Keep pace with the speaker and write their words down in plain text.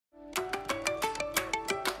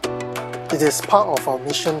It is part of our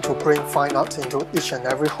mission to bring fine arts into each and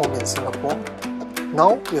every home in Singapore.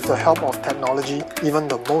 Now, with the help of technology, even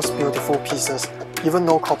the most beautiful pieces, even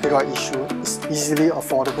no copyright issue, is easily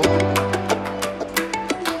affordable.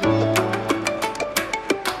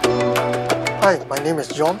 Hi, my name is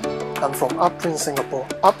John. I'm from Upprint Singapore.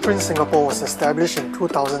 Upprint Singapore was established in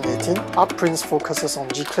 2018. Upprint focuses on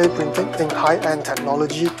G-clay printing, using high-end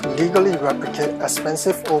technology to legally replicate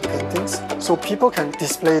expensive old paintings so people can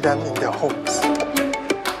display them in their homes.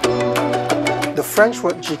 The French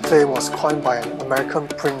word G-clay was coined by an American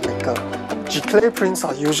printmaker. G-clay prints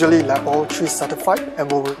are usually laboratory certified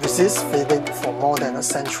and will resist fading for more than a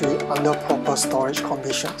century under proper storage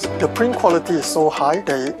conditions. The print quality is so high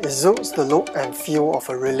that it exudes the look and feel of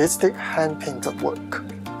a realistic hand-painted work.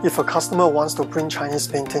 If a customer wants to print Chinese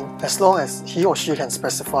painting, as long as he or she can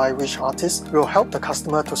specify which artist, we'll help the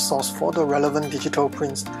customer to source for the relevant digital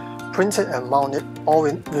prints, print it and mount it all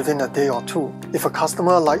within a day or two. If a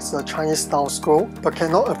customer likes a Chinese style scroll but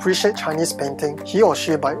cannot appreciate Chinese painting, he or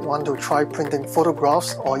she might want to try printing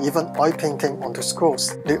photographs or even oil painting onto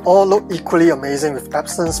scrolls. They all look equally amazing with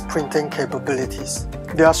Epson's printing capabilities.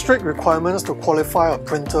 There are strict requirements to qualify a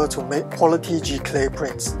printer to make quality G-clay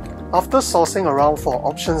prints. After sourcing around for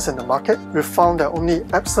options in the market, we found that only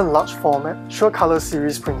Epson large format SureColor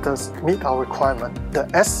series printers meet our requirement. The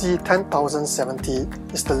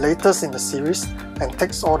SC10070 is the latest in the series and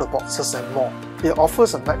ticks all the boxes and more. It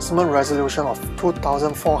offers a maximum resolution of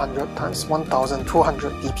 2400 x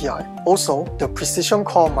 1200 dpi. Also, the Precision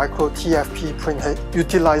Core Micro TFP printhead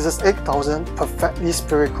utilizes 8000 perfectly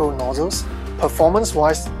spherical nozzles.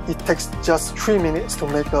 Performance-wise, it takes just 3 minutes to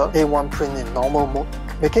make a A1 print in normal mode,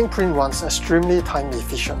 making print runs extremely time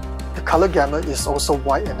efficient. The color gamut is also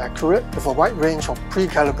wide and accurate, with a wide range of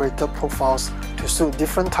pre-calibrated profiles to suit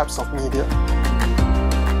different types of media.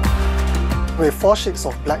 With 4 shades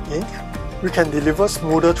of black ink, we can deliver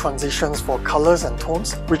smoother transitions for colors and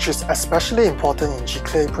tones, which is especially important in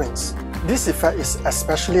G-clay prints. This effect is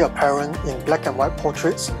especially apparent in black and white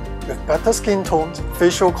portraits, with better skin tones,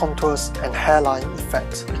 facial contours, and hairline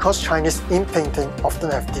effects, because Chinese ink painting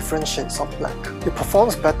often have different shades of black. It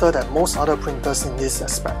performs better than most other printers in this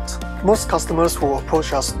aspect. Most customers who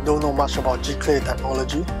approach us don't know much about G-clay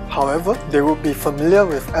technology. However, they would be familiar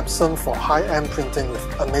with Epson for high-end printing with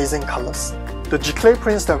amazing colors. The G-clay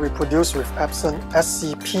prints that we produce with Epson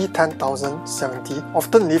SC10070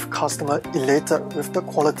 often leave customers elated with the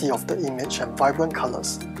quality of the image and vibrant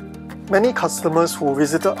colors. Many customers who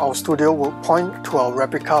visited our studio will point to our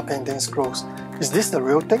replica painting scrolls. Is this the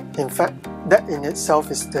real thing? In fact, that in itself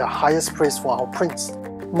is their highest praise for our prints.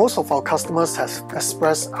 Most of our customers have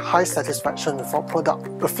expressed high satisfaction with our product.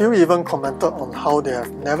 A few even commented on how they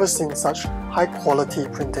have never seen such high quality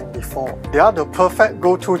printing before. They are the perfect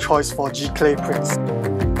go-to choice for G-clay prints.